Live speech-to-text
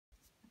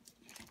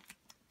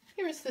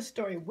Here is the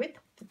story with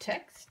the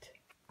text.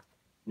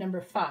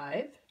 Number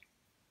 5,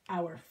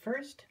 Our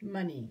First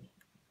Money.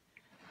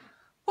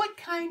 What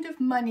kind of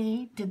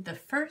money did the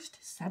first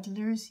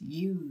settlers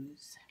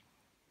use?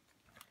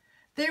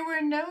 There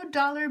were no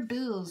dollar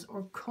bills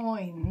or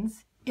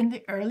coins in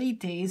the early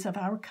days of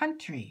our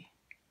country.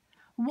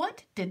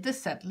 What did the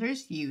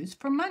settlers use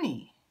for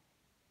money?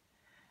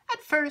 At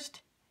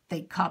first,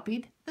 they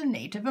copied the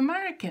Native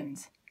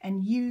Americans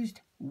and used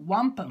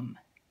wampum.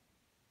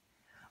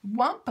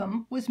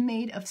 Wampum was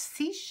made of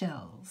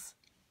seashells.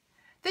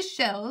 The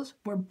shells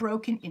were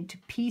broken into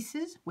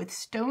pieces with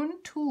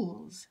stone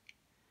tools.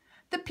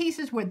 The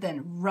pieces were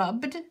then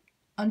rubbed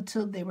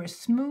until they were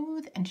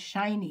smooth and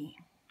shiny.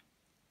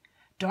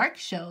 Dark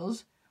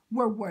shells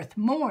were worth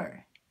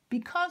more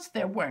because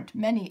there weren't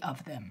many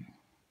of them.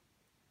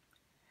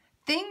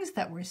 Things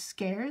that were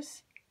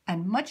scarce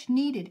and much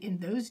needed in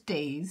those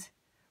days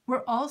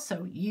were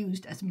also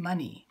used as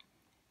money.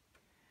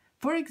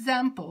 For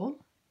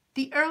example,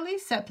 the early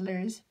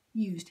settlers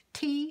used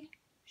tea,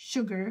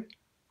 sugar,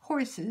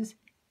 horses,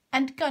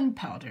 and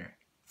gunpowder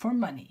for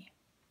money.